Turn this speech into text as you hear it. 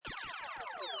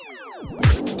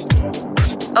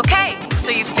Okay,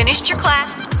 so you've finished your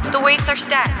class, the weights are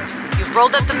stacked, you've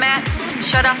rolled up the mats,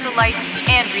 shut off the lights,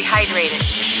 and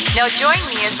rehydrated. Now join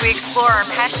me as we explore our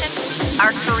passion,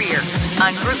 our career,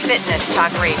 on Group Fitness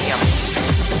Talk Radio.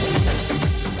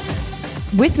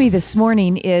 With me this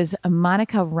morning is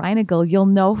Monica Reinagel. You'll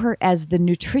know her as the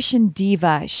Nutrition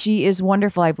Diva. She is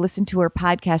wonderful. I've listened to her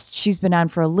podcast. She's been on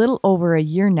for a little over a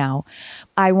year now.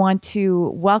 I want to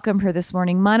welcome her this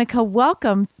morning. Monica,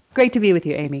 welcome. Great to be with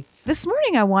you, Amy. This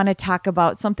morning, I want to talk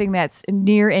about something that's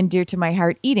near and dear to my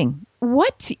heart, eating.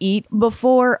 What to eat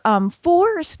before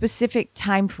 4 specific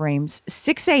time frames,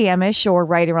 6 a.m.-ish or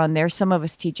right around there. Some of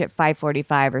us teach at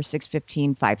 5:45 or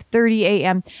 6:15, 5:30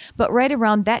 a.m., but right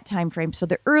around that time frame. So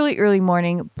the early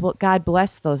morning, God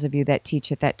bless those of you that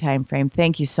teach at that time frame.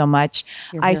 Thank you so much.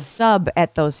 I sub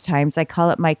at those times. I call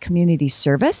it my community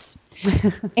service.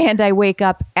 And I wake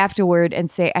up afterward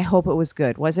and say, I hope it was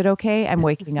good. Was it okay? I'm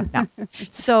waking up now.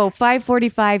 So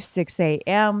 5:45, 6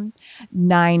 a.m.,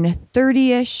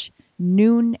 9:30-ish,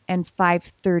 noon, and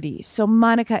 5:30. So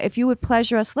Monica, if you would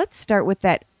pleasure us, let's start with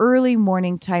that early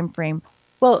morning time frame.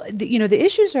 Well, the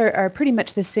issues are pretty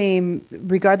much the same,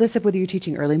 regardless of whether you're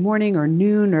teaching early morning or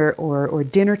noon or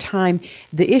dinner time.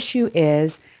 The issue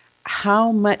is,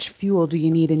 how much fuel do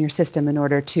you need in your system in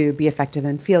order to be effective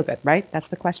and feel good, right? That's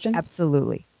the question?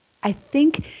 Absolutely. I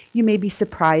think you may be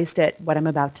surprised at what I'm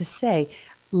about to say,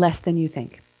 less than you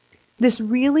think. This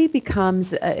really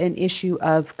becomes an issue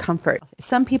of comfort.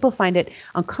 Some people find it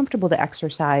uncomfortable to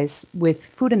exercise with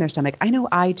food in their stomach. I know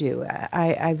I do.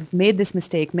 I've made this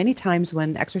mistake many times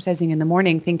when exercising in the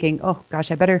morning, thinking, oh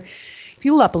gosh, I better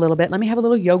fuel up a little bit. Let me have a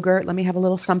little yogurt. Let me have a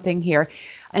little something here.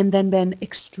 And then been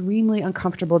extremely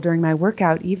uncomfortable during my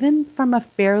workout, even from a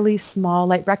fairly small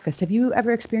light breakfast. Have you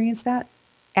ever experienced that?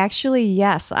 Actually,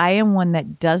 yes. I am one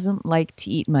that doesn't like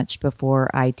to eat much before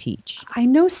I teach. I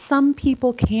know some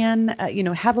people can,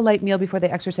 have a light meal before they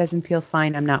exercise and feel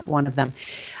fine. I'm not one of them.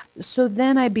 So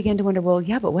then I began to wonder, well,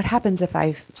 yeah, but what happens if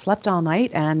I've slept all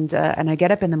night and I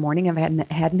get up in the morning and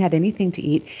I hadn't had anything to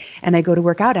eat and I go to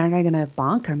work out? Aren't I going to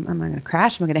bonk? Am I going to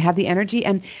crash? Am I going to have the energy?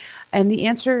 And the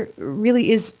answer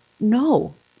really is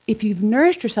no. If you've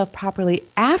nourished yourself properly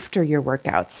after your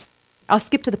workouts, I'll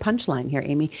skip to the punchline here,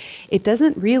 Amy. It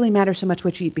doesn't really matter so much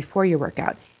what you eat before your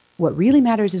workout. What really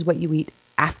matters is what you eat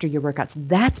after your workouts.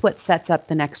 That's what sets up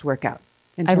the next workout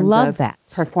in terms of that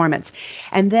performance.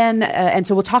 And then, and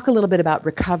so we'll talk a little bit about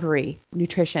recovery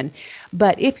nutrition.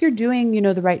 But if you're doing,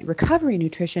 the right recovery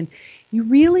nutrition, you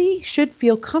really should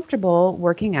feel comfortable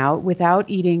working out without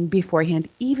eating beforehand,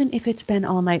 even if it's been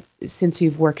all night since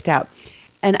you've worked out.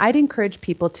 And I'd encourage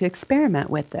people to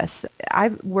experiment with this. I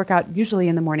work out usually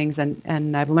in the mornings,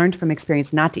 and I've learned from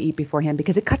experience not to eat beforehand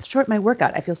because it cuts short my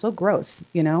workout. I feel so gross,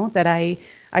 that I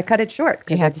cut it short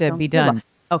because I just to be done. Well.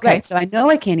 Okay. Right. So I know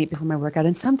I can't eat before my workout.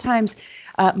 And sometimes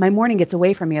my morning gets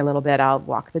away from me a little bit. I'll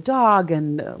walk the dog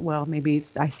and, maybe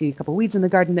I see a couple weeds in the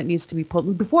garden that needs to be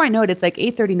pulled. Before I know it, it's like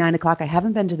 8:30, 9 o'clock. I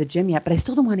haven't been to the gym yet, but I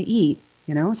still don't want to eat,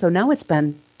 So now it's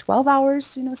been 12 hours,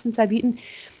 since I've eaten.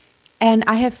 And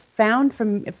I have found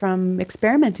from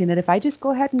experimenting that if I just go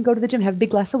ahead and go to the gym, have a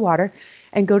big glass of water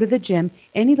and go to the gym,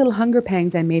 any little hunger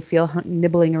pangs I may feel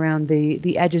nibbling around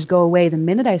the edges go away. The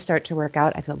minute I start to work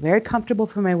out, I feel very comfortable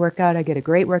for my workout. I get a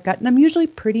great workout, and I'm usually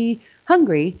pretty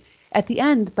hungry at the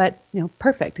end, but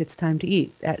perfect. It's time to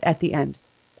eat at the end.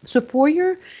 So for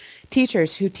your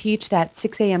teachers who teach that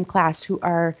 6 a.m. class who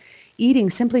are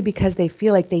eating simply because they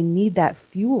feel like they need that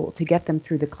fuel to get them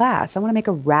through the class, I want to make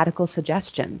a radical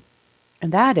suggestion.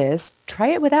 And that is, try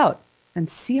it without and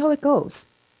see how it goes.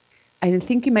 I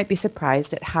think you might be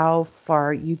surprised at how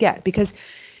far you get, because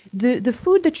the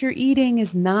food that you're eating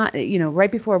is not,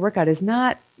 right before a workout is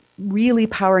not really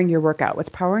powering your workout. What's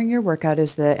powering your workout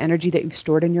is the energy that you've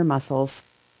stored in your muscles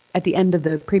at the end of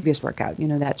the previous workout,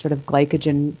 that sort of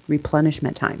glycogen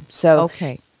replenishment time. So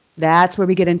okay. That's where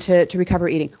we get into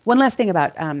recovery eating. One last thing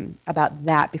about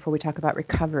that before we talk about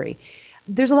recovery.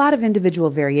 There's a lot of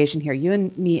individual variation here. You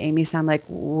and me, Amy, sound like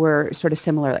we're sort of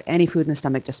similar. Like any food in the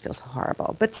stomach just feels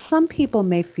horrible. But some people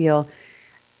may feel,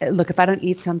 look, if I don't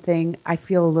eat something, I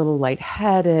feel a little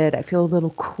lightheaded. I feel a little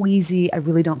queasy. I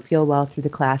really don't feel well through the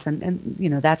class. And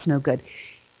that's no good.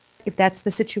 If that's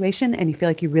the situation and you feel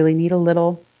like you really need a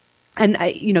little, and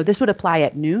this would apply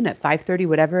at noon, at 5:30,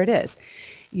 whatever it is.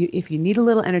 If you need a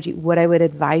little energy, what I would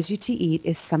advise you to eat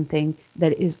is something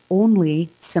that is only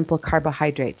simple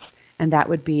carbohydrates. And that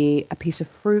would be a piece of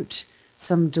fruit,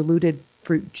 some diluted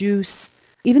fruit juice,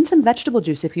 even some vegetable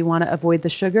juice if you want to avoid the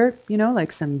sugar,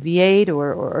 like some V8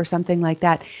 or something like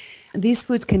that. These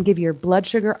foods can give your blood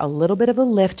sugar a little bit of a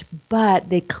lift, but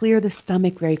they clear the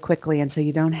stomach very quickly. And so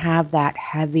you don't have that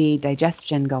heavy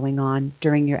digestion going on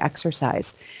during your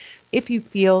exercise. If you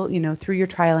feel, through your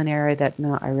trial and error that,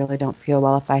 no, I really don't feel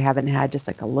well if I haven't had just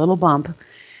like a little bump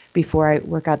before I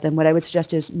work out, then what I would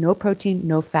suggest is no protein,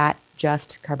 no fat,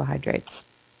 just carbohydrates.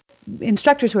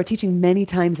 Instructors who are teaching many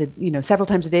times, several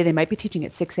times a day, they might be teaching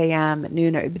at 6 a.m., at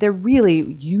noon. They're really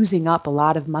using up a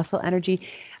lot of muscle energy.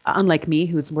 Unlike me,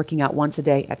 who's working out once a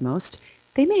day at most,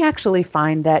 they may actually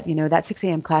find that, that 6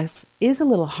 a.m. class is a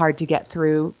little hard to get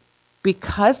through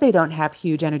because they don't have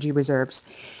huge energy reserves.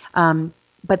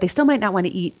 But they still might not want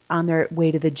to eat on their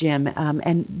way to the gym.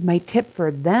 And my tip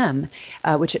for them,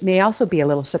 which it may also be a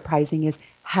little surprising, is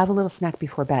have a little snack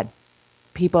before bed.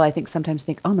 People, I think, sometimes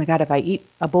think, oh my God, if I eat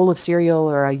a bowl of cereal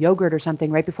or a yogurt or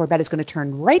something right before bed, it's going to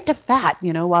turn right to fat,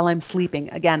 while I'm sleeping.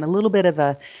 Again, a little bit of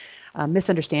a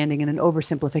misunderstanding and an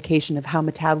oversimplification of how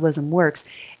metabolism works.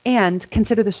 And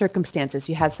consider the circumstances.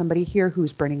 You have somebody here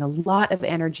who's burning a lot of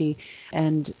energy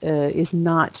and is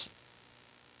not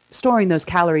storing those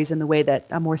calories in the way that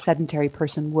a more sedentary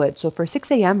person would. So for a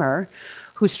 6 a.m.er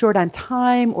who's short on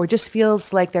time or just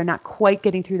feels like they're not quite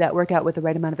getting through that workout with the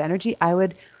right amount of energy, I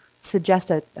would suggest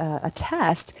a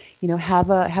test. Have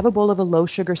a bowl of a low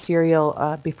sugar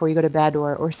cereal before you go to bed,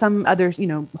 or some other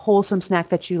wholesome snack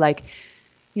that you like,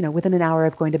 within an hour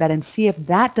of going to bed, and see if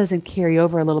that doesn't carry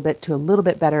over a little bit to a little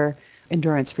bit better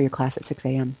endurance for your class at 6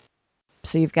 a.m.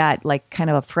 So you've got like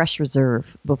kind of a fresh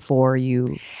reserve before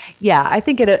you. Yeah, I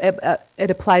think it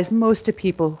applies most to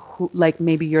people who, like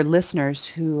maybe your listeners,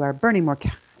 who are burning more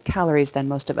calories than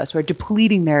most of us, who are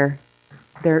depleting their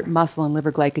muscle and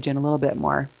liver glycogen a little bit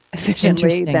more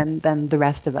efficiently than the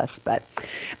rest of us. But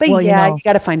well, yeah, you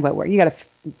got to find what works. You got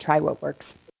to try what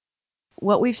works.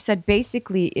 What we've said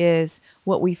basically is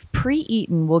what we've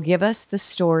pre-eaten will give us the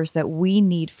stores that we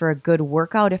need for a good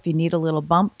workout. If you need a little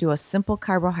bump, do a simple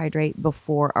carbohydrate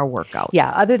before our workout. Yeah,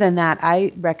 other than that,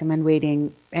 I recommend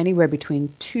waiting anywhere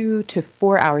between 2 to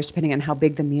 4 hours, depending on how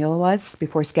big the meal was,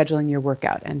 before scheduling your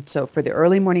workout. And so for the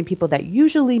early morning people, that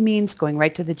usually means going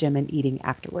right to the gym and eating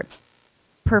afterwards.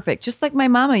 Perfect. Just like my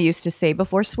mama used to say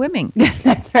before swimming.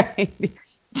 That's right.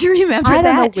 Do you remember that? I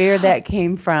don't know where that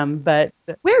came from, but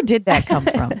where did that come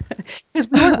from? Because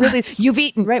we weren't really you've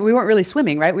eaten, right? We weren't really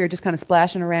swimming, right? We were just kind of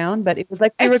splashing around, but it was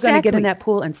like we were going to get in that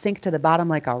pool and sink to the bottom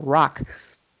like a rock.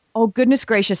 Oh, goodness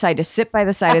gracious! I had to sit by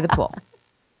the side of the pool,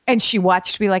 and she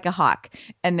watched me like a hawk.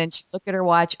 And then she looked at her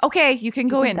watch. Okay, you can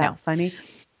go in now. Funny.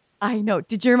 I know.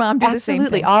 Did your mom do the same thing?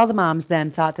 Absolutely. All the moms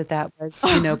then thought that was,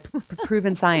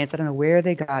 proven science. I don't know where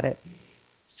they got it.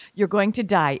 You're going to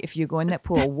die if you go in that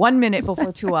pool 1 minute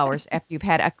before 2 hours after you've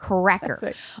had a cracker. That's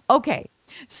right. Okay.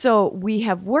 So we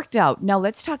have worked out. Now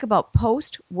let's talk about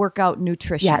post-workout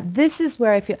nutrition. Yeah, this is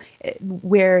where I feel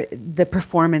where the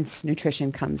performance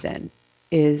nutrition comes in,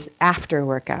 is after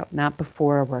workout, not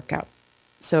before a workout.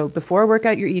 So before a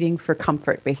workout, you're eating for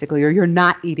comfort, basically, or you're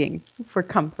not eating for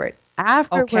comfort.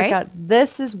 After workout,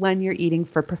 this is when you're eating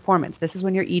for performance. This is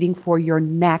when you're eating for your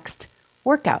next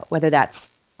workout, whether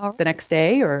that's the next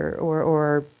day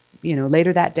or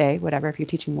later that day, whatever, if you're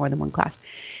teaching more than one class.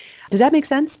 Does that make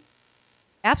sense?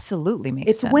 Absolutely makes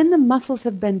sense. It's when the muscles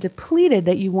have been depleted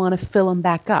that you want to fill them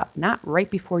back up, not right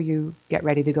before you get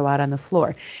ready to go out on the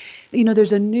floor.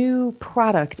 There's a new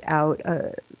product out,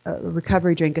 a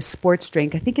recovery drink, a sports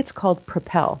drink. I think it's called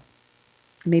Propel.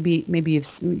 Maybe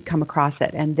you've come across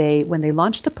it. And when they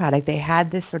launched the product, they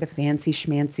had this sort of fancy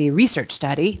schmancy research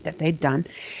study that they'd done.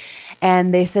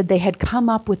 And they said they had come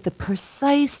up with the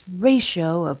precise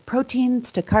ratio of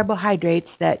proteins to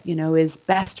carbohydrates that, is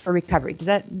best for recovery.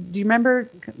 Do you remember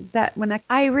that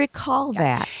I recall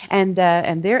that. And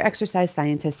their exercise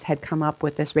scientists had come up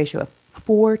with this ratio of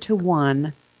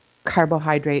 4-to-1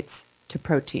 carbohydrates to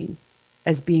protein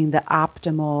as being the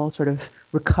optimal sort of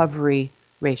recovery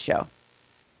ratio.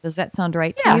 Does that sound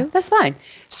right to you? Yeah, that's fine.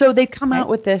 So they come out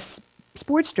with this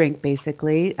sports drink,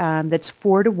 basically, that's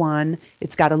 4-to-1.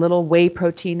 It's got a little whey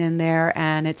protein in there,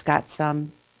 and it's got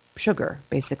some sugar,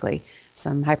 basically,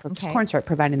 some high fructose corn syrup,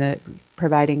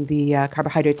 providing the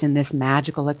carbohydrates in this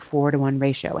magical 4-to-1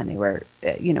 ratio. And they were,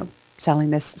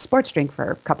 selling this sports drink for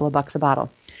a couple of bucks a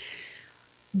bottle.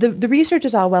 The research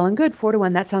is all well and good,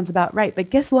 4-to-1. That sounds about right.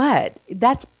 But guess what?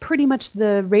 That's pretty much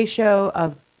the ratio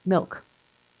of milk.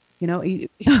 And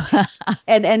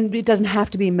it doesn't have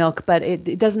to be milk, but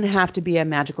it doesn't have to be a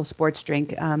magical sports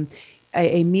drink.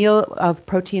 A meal of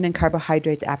protein and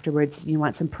carbohydrates afterwards. You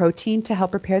want some protein to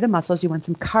help repair the muscles. You want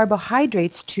some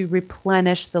carbohydrates to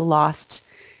replenish the lost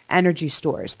energy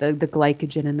stores, the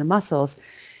glycogen in the muscles.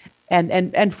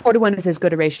 And 4 to 1 is as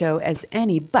good a ratio as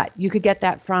any. But you could get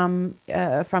that from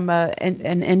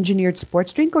an engineered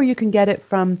sports drink, or you can get it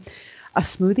from a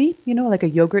smoothie, like a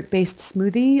yogurt-based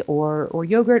smoothie, or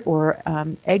yogurt, or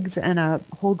eggs and a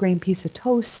whole grain piece of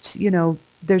toast.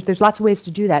 There's lots of ways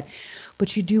to do that,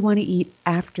 but you do want to eat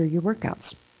after your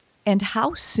workouts. And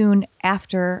how soon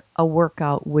after a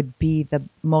workout would be the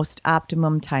most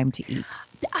optimum time to eat?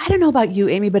 I don't know about you,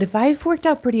 Amy, but if I've worked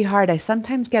out pretty hard, I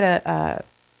sometimes get a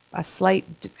slight,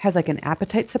 has like an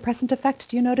appetite suppressant effect.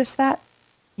 Do you notice that?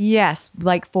 Yes,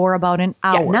 like for about an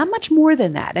Yeah, hour. not much more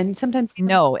than that. And sometimes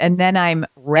No, and then I'm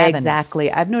ravenous.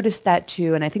 exactly. I've noticed that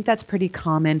too, and I think that's pretty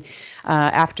common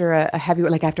after a heavy,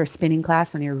 like after a spinning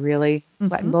class when you're really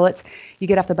sweating bullets. You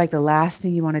get off the bike, the last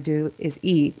thing you want to do is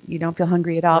eat. You don't feel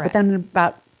hungry at all. Correct. But then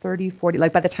about 30, 40,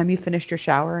 like by the time you finished your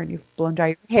shower and you've blown dry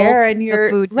your hair Bolt and the you're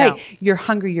food right, down. you're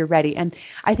hungry, you're ready. And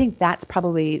I think that's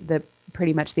probably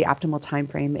pretty much the optimal time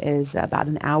frame is about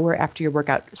an hour after your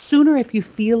workout. Sooner if you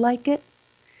feel like it,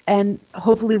 and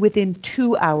hopefully within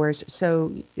 2 hours.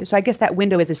 So I guess that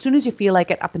window is as soon as you feel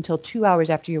like it, up until 2 hours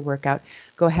after your workout.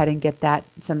 Go ahead and get that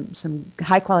some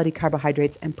high quality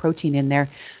carbohydrates and protein in there,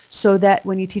 so that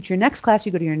when you teach your next class,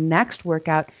 you go to your next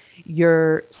workout,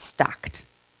 you're stocked.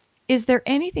 Is there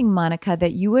anything, Monica,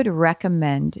 that you would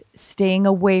recommend staying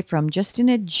away from, just in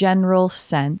a general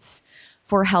sense,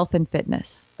 for health and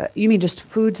fitness? You mean just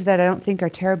foods that I don't think are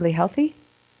terribly healthy?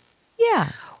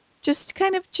 Yeah, just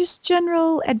kind of just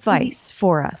general advice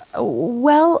for us.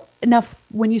 Well, enough.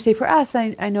 When you say for us,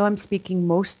 I know I'm speaking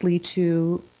mostly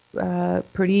to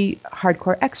pretty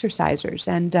hardcore exercisers,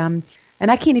 and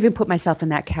I can't even put myself in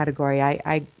that category.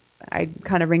 I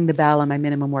kind of ring the bell on my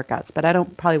minimum workouts, but I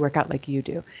don't probably work out like you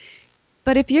do.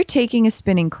 But if you're taking a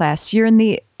spinning class, you're in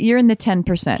the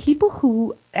 10%. People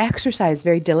who exercise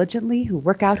very diligently, who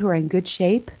work out, who are in good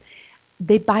shape,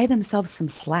 they buy themselves some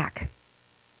slack.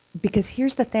 Because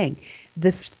here's the thing,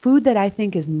 the food that I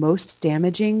think is most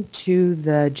damaging to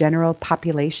the general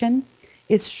population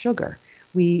is sugar.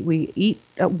 We eat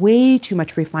way too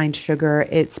much refined sugar.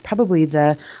 It's probably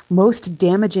the most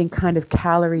damaging kind of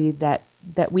calorie that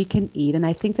we can eat. And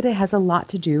I think that it has a lot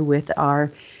to do with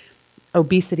our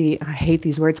obesity. I hate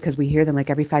these words because we hear them like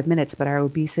every 5 minutes, but our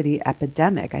obesity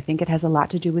epidemic. I think it has a lot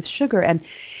to do with sugar.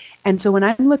 And so when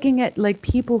I'm looking at like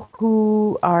people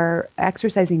who are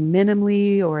exercising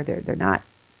minimally, or they're not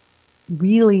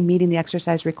really meeting the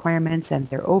exercise requirements, and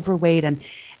they're overweight, and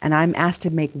I'm asked to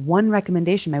make one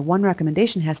recommendation, my one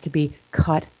recommendation has to be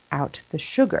cut out the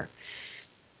sugar.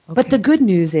 Okay. But the good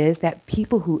news is that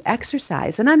people who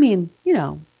exercise, and I mean,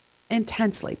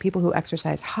 intensely, people who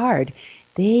exercise hard,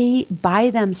 they buy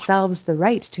themselves the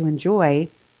right to enjoy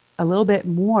a little bit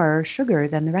more sugar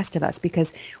than the rest of us,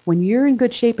 because when you're in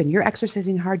good shape and you're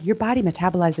exercising hard, your body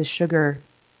metabolizes sugar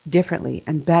differently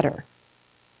and better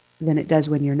than it does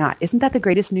when you're not. Isn't that the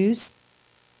greatest news?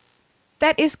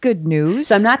 That is good news.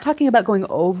 So I'm not talking about going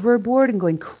overboard and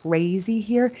going crazy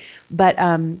here, but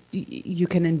you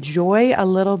can enjoy a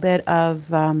little bit of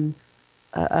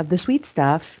the sweet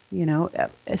stuff,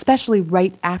 especially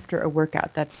right after a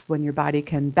workout. That's when your body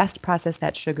can best process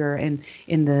that sugar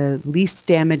in the least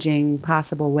damaging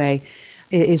possible way,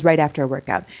 is right after a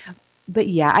workout. But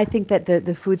yeah, I think that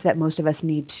the foods that most of us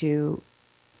need to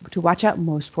watch out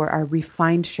most for are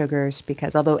refined sugars,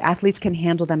 because although athletes can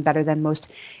handle them better than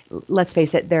most, let's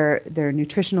face it, they're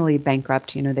nutritionally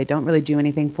bankrupt. They don't really do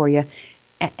anything for you,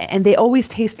 and they always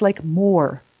taste like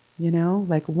more.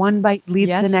 Like one bite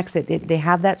leads to the next. They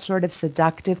have that sort of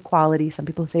seductive quality. Some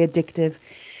people say addictive,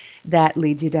 that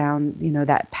leads you down,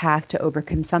 that path to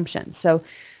overconsumption. So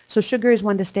sugar is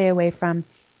one to stay away from.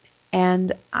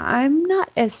 And I'm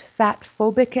not as fat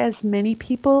phobic as many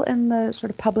people in the sort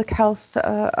of public health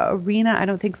arena. I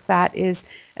don't think fat is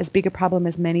as big a problem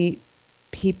as many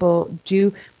people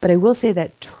do, but I will say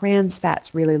that trans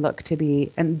fats really look to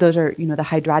be, and those are, the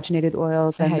hydrogenated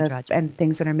oils and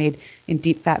things that are made in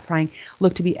deep fat frying,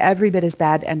 look to be every bit as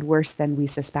bad and worse than we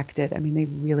suspected. I mean, they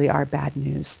really are bad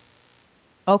news.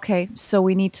 Okay, so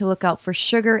we need to look out for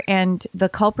sugar and the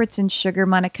culprits in sugar.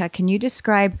 Monica, can you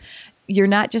describe, you're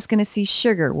not just going to see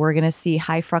sugar. We're going to see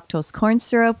high fructose corn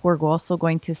syrup. We're also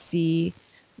going to see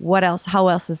what else? How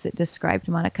else is it described,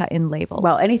 Monica, in labels?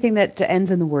 Well, anything that ends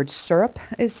in the word syrup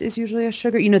is usually a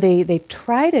sugar. They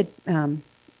try to,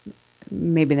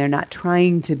 maybe they're not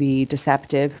trying to be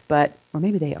deceptive, or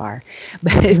maybe they are.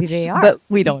 Maybe they are. But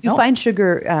we don't know. You find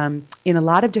sugar in a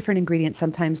lot of different ingredients.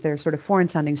 Sometimes they're sort of foreign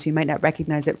sounding, so you might not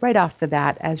recognize it right off the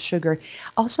bat as sugar.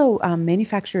 Also,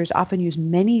 manufacturers often use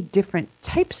many different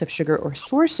types of sugar or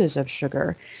sources of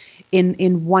sugar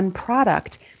in one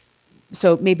product.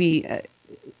 So maybe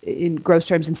in gross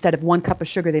terms, instead of 1 cup of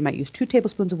sugar, they might use 2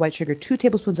 tablespoons of white sugar, 2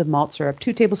 tablespoons of malt syrup,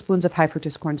 2 tablespoons of high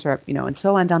fructose corn syrup, and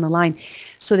so on down the line,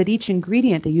 so that each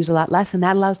ingredient they use a lot less, and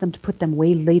that allows them to put them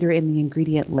way later in the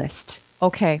ingredient list.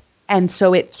 Okay. And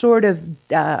so it sort of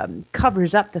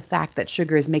covers up the fact that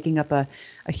sugar is making up a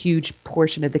huge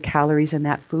portion of the calories in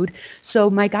that food. So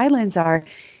my guidelines are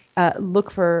look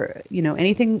for,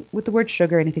 anything with the word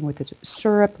sugar, anything with the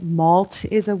syrup. Malt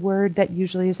is a word that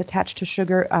usually is attached to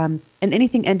sugar, and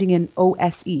anything ending in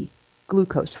OSE,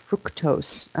 glucose,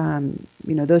 fructose,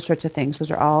 those sorts of things.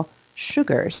 Those are all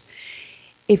sugars.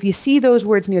 If you see those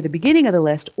words near the beginning of the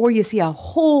list, or you see a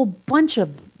whole bunch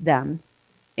of them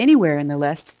anywhere in the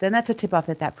list, then that's a tip-off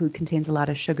that food contains a lot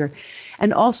of sugar.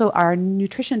 And also our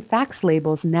nutrition facts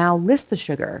labels now list the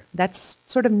sugar. That's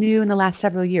sort of new in the last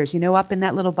several years. Up in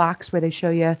that little box where they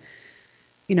show you,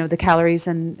 the calories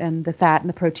and the fat and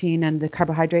the protein and the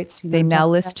carbohydrates. They now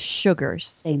list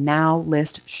sugars. They now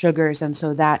list sugars. And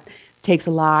so that takes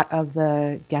a lot of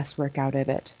the guesswork out of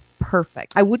it.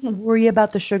 Perfect. I wouldn't worry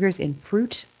about the sugars in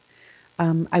fruit.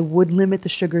 I would limit the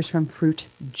sugars from fruit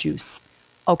juice.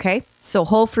 Okay, so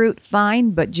whole fruit,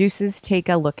 fine, but juices, take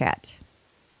a look at.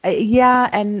 Yeah,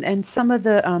 and some of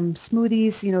the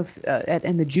smoothies,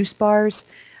 and the juice bars,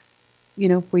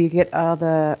 where you get all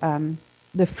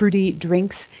the fruity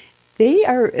drinks, they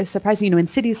are surprising. In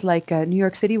cities like New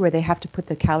York City, where they have to put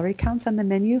the calorie counts on the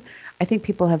menu, I think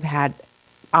people have had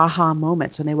aha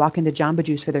moments when they walk into Jamba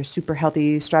Juice for their super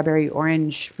healthy strawberry,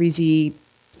 orange, freezy,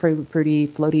 fruity,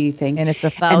 floaty thing. And it's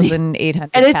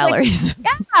 1,800 calories.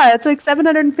 It's like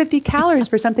 750 calories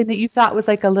for something that you thought was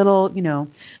like a little,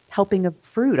 helping of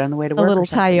fruit on the way to work. A little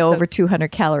Tayo over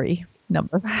 200 calorie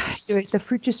number. The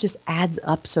fruit just adds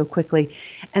up so quickly.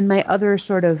 And my other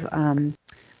sort of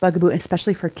bugaboo,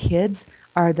 especially for kids,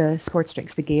 are the sports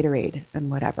drinks, the Gatorade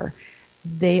and whatever.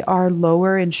 They are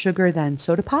lower in sugar than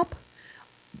soda pop,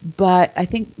 but I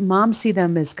think moms see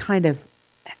them as kind of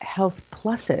health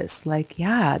pluses, like,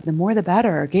 the more the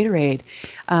better, Gatorade.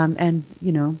 And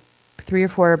 3 or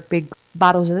 4 big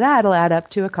bottles of that will add up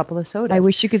to a couple of sodas. I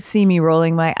wish you could see me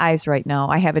rolling my eyes right now.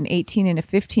 I have an 18 and a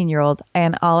 15-year-old,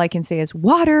 and all I can say is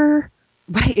water.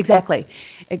 Right, exactly.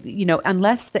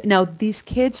 Unless now these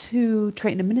kids who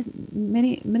train in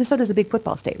Minnesota is a big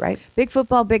football state, right? Big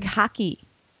football, big hockey.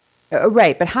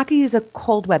 Right, but hockey is a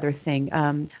cold weather thing.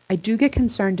 I do get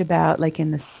concerned about, like,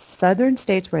 in the southern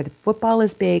states where the football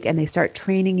is big and they start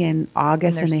training in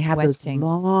August and they have those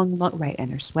long, right,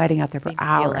 and they're sweating out there for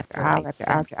hour after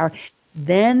hour.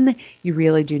 Then you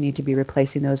really do need to be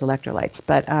replacing those electrolytes.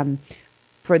 But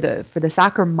for the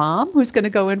soccer mom who's going to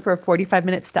go in for a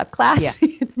 45-minute step class,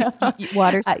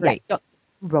 water's great.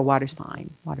 Well, water's fine.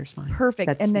 Water's fine. Perfect.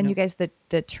 That's, and then you guys,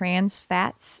 the trans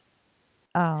fats,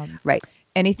 right.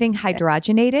 Anything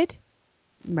hydrogenated?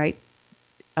 Right.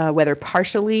 Whether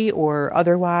partially or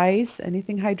otherwise,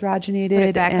 anything hydrogenated. Put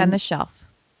it back on the shelf.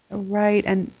 Right.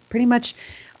 And pretty much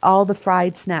all the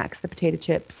fried snacks, the potato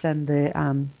chips and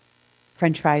the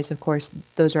French fries, of course,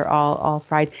 those are all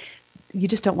fried. You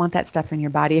just don't want that stuff in your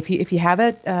body. If you have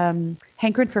it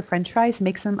hankering for French fries,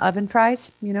 make some oven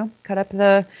fries, cut up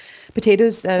the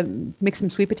potatoes, mix some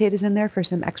sweet potatoes in there for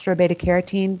some extra beta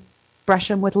carotene. Brush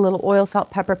them with a little oil, salt,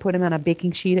 pepper, put them on a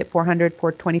baking sheet at 400,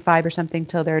 425 or something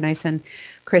till they're nice and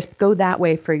crisp. Go that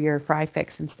way for your fry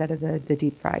fix instead of the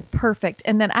deep fried. Perfect.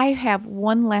 And then I have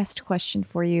one last question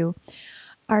for you.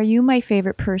 Are you my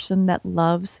favorite person that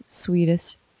loves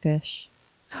Swedish fish?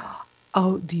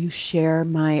 Oh, do you share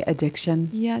my addiction?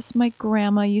 Yes, my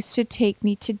grandma used to take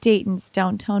me to Dayton's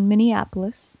downtown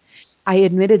Minneapolis. I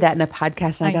admitted that in a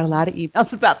podcast, and I got a lot of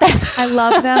emails about that. I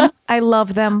love them. I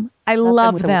love them. I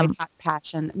love them. With a hot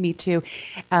passion. Me too.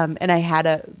 And I had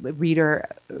a reader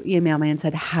email me and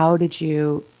said, how do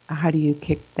you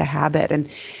kick the habit?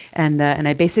 And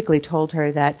I basically told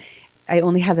her that I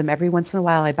only have them every once in a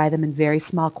while. I buy them in very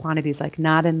small quantities, like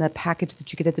not in the package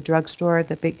that you get at the drugstore,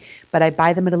 but I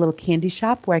buy them at a little candy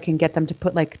shop where I can get them to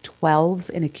put like 12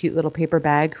 in a cute little paper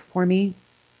bag for me,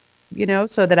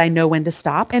 so that I know when to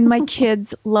stop. And my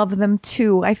kids love them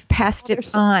too. I've passed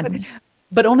it on. Good.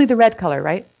 But only the red color,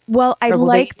 right? Well, I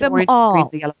like them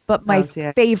all, but my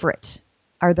favorite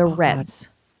are the reds.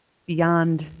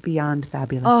 Beyond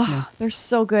fabulous. Oh, no. They're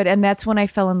so good. And that's when I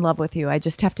fell in love with you. I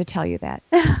just have to tell you that.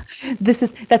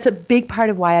 That's a big part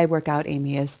of why I work out,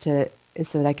 Amy, is so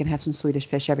that I can have some Swedish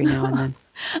fish every now and then.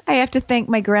 I have to thank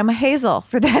my grandma Hazel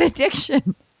for that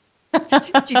addiction.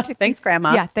 Thanks,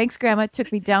 Grandma. Yeah, thanks, Grandma.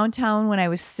 Took me downtown when I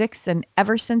was 6, and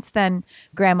ever since then,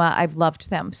 Grandma, I've loved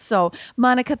them. So,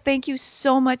 Monica, thank you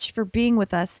so much for being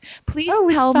with us. Please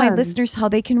tell my listeners how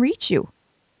they can reach you.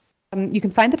 You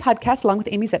can find the podcast along with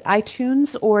Amy's at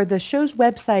iTunes, or the show's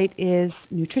website is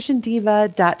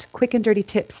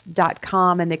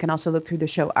nutritiondiva.quickanddirtytips.com, and they can also look through the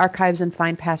show archives and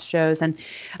find past shows. And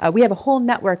we have a whole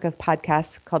network of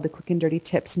podcasts called the Quick and Dirty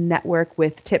Tips Network,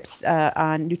 with tips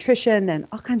on nutrition and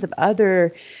all kinds of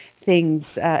other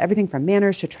things, everything from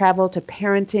manners to travel to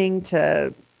parenting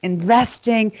to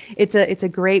investing. It's a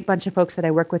great bunch of folks that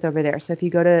I work with over there. So if you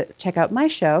go to check out my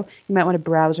show, you might want to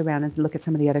browse around and look at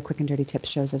some of the other Quick and Dirty Tips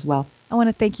shows as well. I want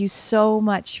to thank you so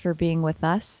much for being with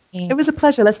us. It was a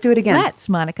pleasure. Let's do it again. Let's,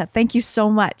 Monica. Thank you so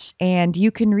much. And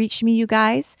you can reach me, you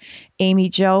guys, Amy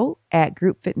Jo at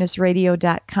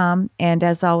groupfitnessradio.com. And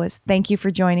as always, thank you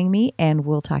for joining me, and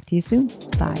we'll talk to you soon.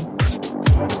 Bye.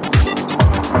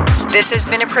 This has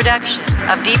been a production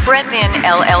of Deep Breath In,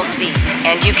 LLC,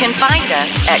 and you can find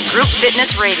us at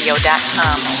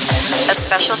groupfitnessradio.com. A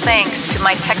special thanks to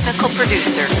my technical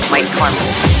producer, Mike Corman.